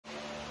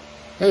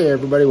Hey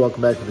everybody,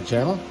 welcome back to the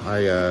channel.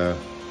 I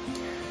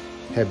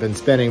have been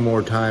spending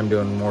more time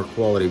doing more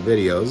quality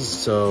videos,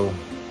 so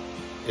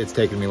it's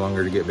taken me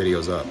longer to get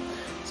videos up.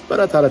 But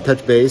I thought I'd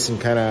touch base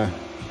and I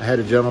had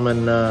a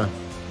gentleman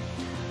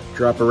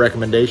drop a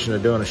recommendation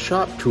of doing a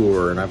shop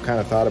tour, and I've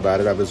kind of thought about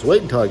it. I was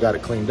waiting until I got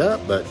it cleaned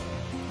up, but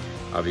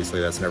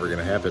obviously that's never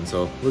gonna happen.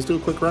 So let's do a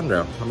quick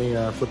rundown. Let me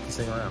flip this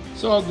thing around.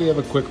 So I'll give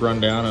a quick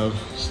rundown of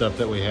stuff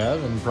that we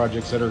have and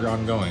projects that are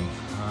ongoing.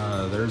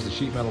 There's the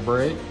sheet metal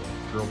brake,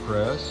 drill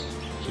press,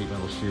 sheet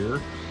metal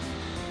shear,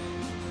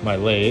 my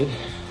lathe.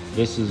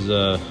 This is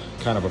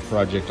kind of a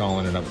project all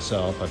in and of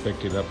itself. I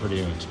picked it up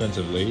pretty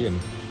inexpensively, and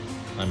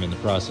I'm in the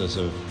process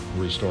of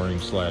restoring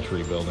slash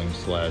rebuilding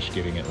slash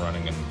getting it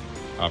running and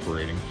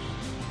operating.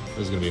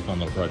 This is gonna be a fun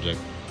little project.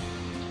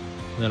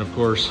 And then of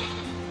course,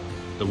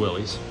 the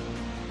Willys.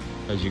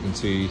 As you can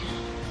see,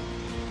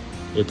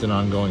 it's an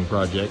ongoing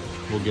project.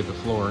 We'll get the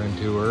floor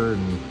into her,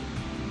 and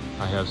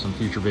I have some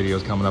future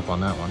videos coming up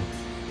on that one.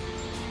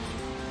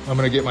 I'm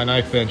gonna get my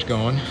knife bench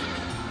going.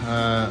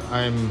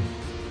 I'm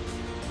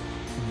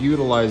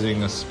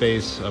utilizing a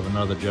space of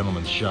another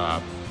gentleman's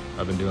shop.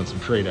 I've been doing some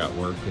trade out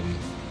work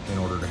in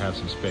order to have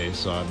some space,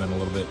 so I've been a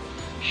little bit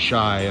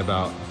shy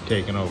about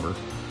taking over,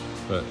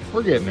 but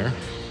we're getting there.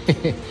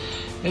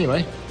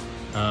 Anyway,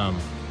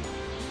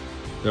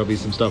 there'll be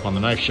some stuff on the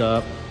knife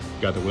shop.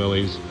 Got the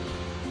Willys,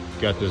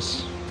 got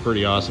this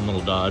pretty awesome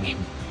little Dodge,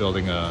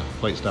 building a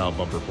plate style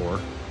bumper for.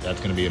 That's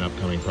gonna be an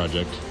upcoming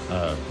project.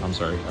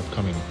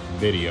 Upcoming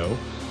video.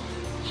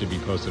 Should be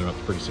posted up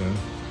pretty soon.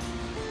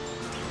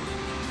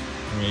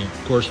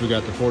 Of course, we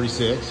got the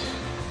 46.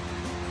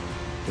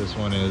 This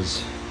one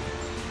is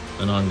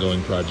an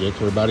ongoing project.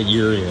 We're about a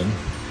year in,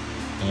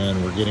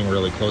 and we're getting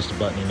really close to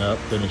buttoning up,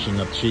 finishing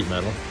up the sheet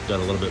metal.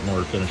 Got a little bit more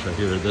to finish right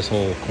here. This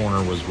whole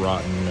corner was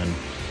rotten, and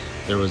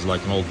there was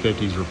like an old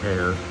 50s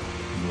repair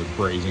with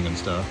brazing and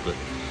stuff, but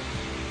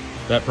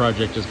that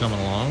project is coming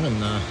along,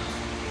 and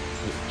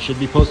should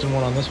be posting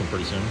one on this one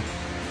pretty soon.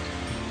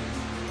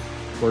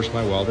 Of course,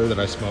 my welder that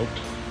I smoked.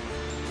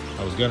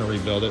 I was gonna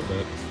rebuild it, but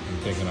I'm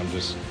thinking we're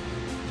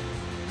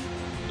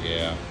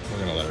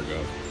gonna let her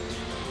go.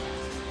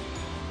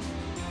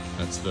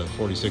 That's the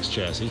 46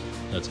 chassis.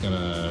 That's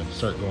gonna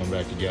start going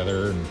back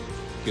together and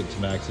get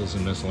some axles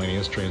and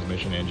miscellaneous,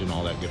 transmission, engine,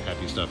 all that good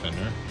happy stuff in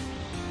there.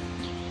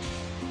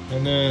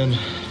 And then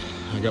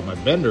I got my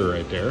bender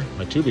right there,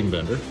 my tubing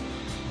bender.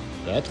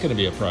 That's gonna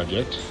be a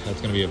project.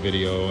 That's gonna be a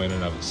video in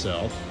and of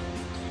itself.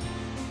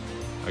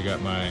 I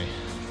got my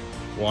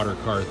water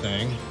car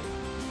thing.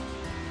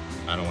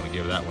 I don't want to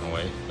give that one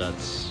away.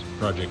 That's a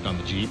project on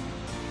the Jeep.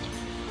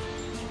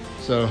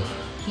 So,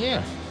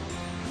 yeah.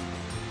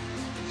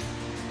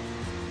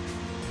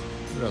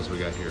 What else we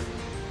got here?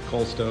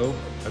 Coal stove.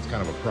 That's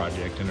kind of a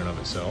project in and of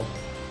itself.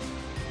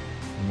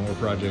 And more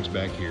projects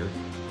back here.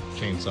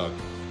 Chainsaw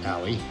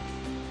alley.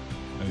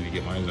 I need to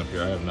get mine up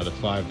here. I have another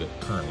 5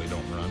 that currently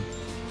don't run.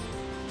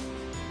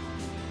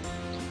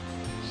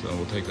 So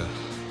we'll take a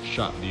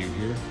shop view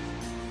here.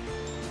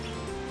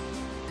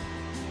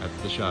 That's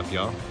the shop,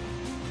 y'all.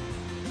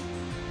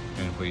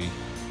 And if we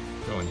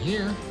go in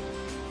here,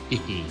 we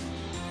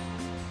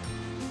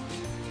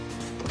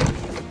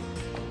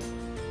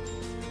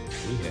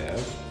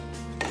have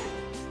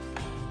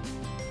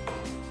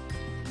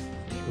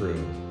this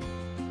room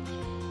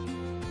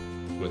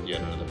with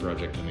yet another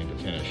project I need to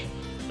finish.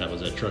 That was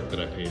that truck that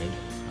I painted,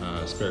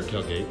 spare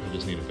tailgate. I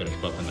just need to finish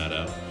buffing that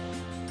out.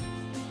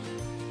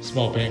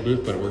 Small paint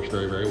booth, but it works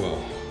very, very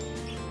well.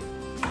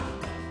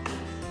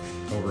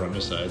 Over on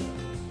this side,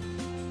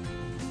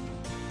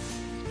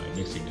 my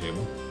mixing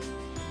table.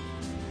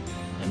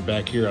 And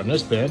back here on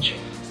this bench,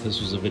 this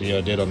was a video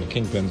I did on the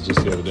kingpins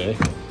just the other day.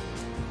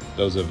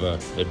 Those have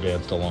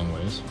advanced a long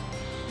ways.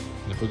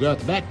 And if we go out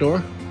the back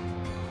door,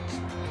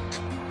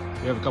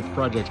 we have a couple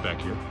projects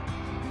back here.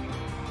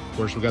 Of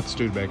course, we got the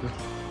Studebaker.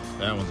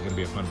 That one's gonna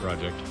be a fun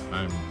project.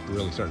 I'm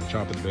really starting to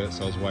chomp at the bit,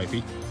 so is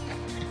wifey.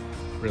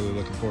 Really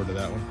looking forward to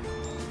that one.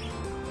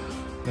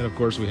 Then of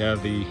course we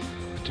have the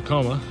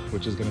Tacoma,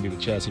 which is going to be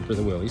the chassis for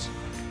the Willys.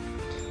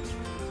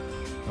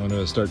 I'm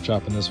going to start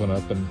chopping this one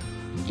up and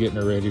getting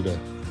her ready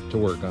to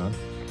work on.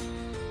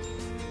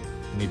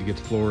 I need to get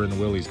the floor in the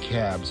Willys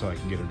cab so I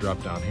can get her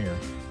dropped down here.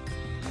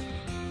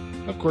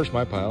 Of course,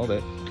 my pile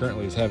that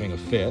currently is having a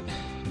fit.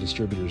 The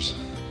distributor's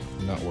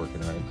not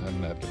working right. I'm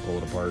going to have to pull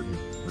it apart and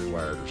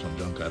rewire it or some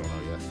junk, I don't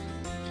know yet.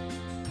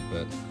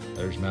 But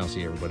there's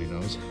Mousee, everybody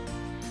knows.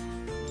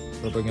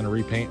 Probably gonna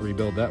repaint,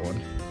 rebuild that one.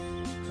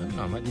 I don't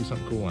know, I might do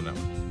something cool on that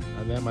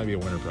one. That might be a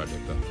winter project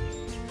though.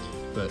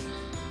 But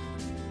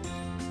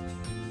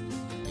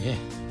yeah,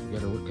 we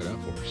got our work cut out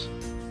for us.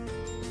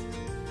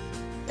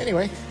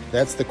 Anyway,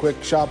 that's the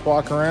quick shop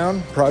walk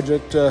around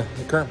project, the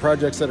current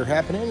projects that are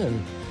happening,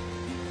 and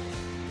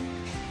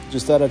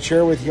just thought I'd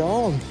share with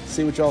y'all and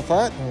see what y'all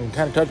thought and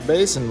kind of touch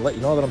base and let you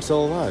know that I'm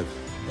still alive.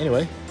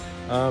 Anyway,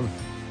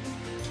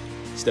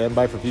 stand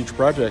by for future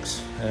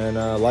projects, and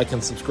like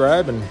and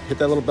subscribe and hit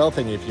that little bell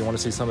thingy if you want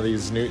to see some of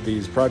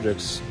these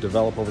projects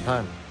develop over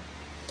time.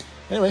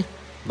 Anyway,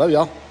 love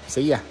y'all.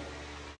 See ya.